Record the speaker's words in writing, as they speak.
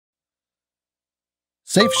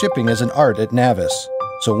Safe shipping is an art at Navis,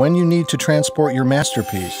 so when you need to transport your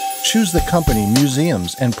masterpiece, choose the company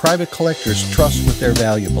museums and private collectors trust with their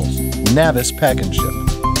valuables, Navis Pack Ship.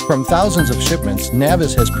 From thousands of shipments,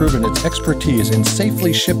 Navis has proven its expertise in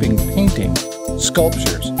safely shipping painting,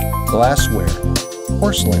 sculptures, glassware,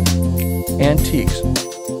 porcelain, antiques,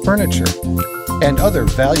 furniture, and other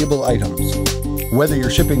valuable items. Whether you're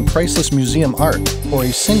shipping priceless museum art or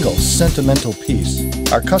a single sentimental piece,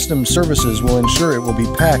 our custom services will ensure it will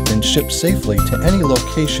be packed and shipped safely to any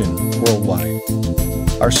location worldwide.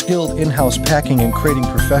 Our skilled in-house packing and crating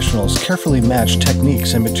professionals carefully match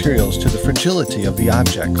techniques and materials to the fragility of the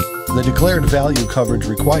objects, the declared value coverage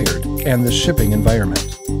required, and the shipping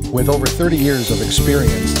environment. With over 30 years of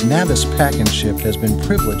experience, Navis Pack Ship has been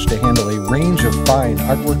privileged to handle a range of fine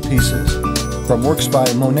artwork pieces, from works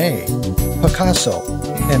by Monet, Picasso,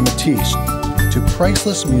 and Matisse to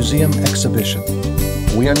priceless museum exhibitions.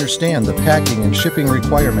 We understand the packing and shipping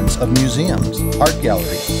requirements of museums, art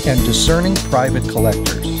galleries, and discerning private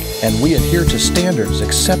collectors, and we adhere to standards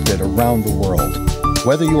accepted around the world.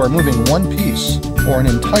 Whether you are moving one piece or an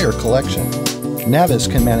entire collection, Navis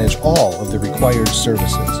can manage all of the required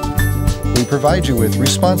services. We provide you with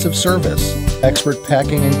responsive service, expert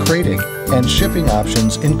packing and crating, and shipping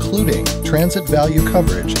options including transit value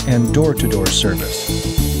coverage and door-to-door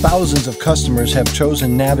service. Thousands of customers have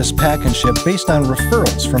chosen Navis Pack Ship based on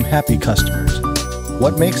referrals from happy customers.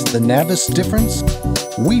 What makes the Navis difference?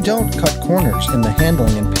 We don't cut corners in the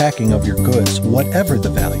handling and packing of your goods, whatever the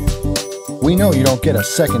value. We know you don't get a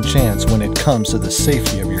second chance when it comes to the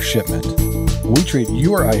safety of your shipment. We treat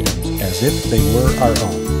your items as if they were our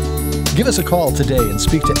own. Give us a call today and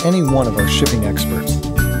speak to any one of our shipping experts.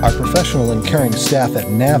 Our professional and caring staff at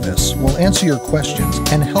Navis will answer your questions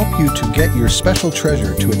and help you to get your special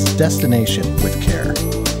treasure to its destination with care.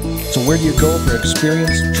 So where do you go for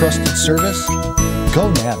experienced, trusted service?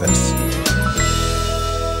 Go Navis.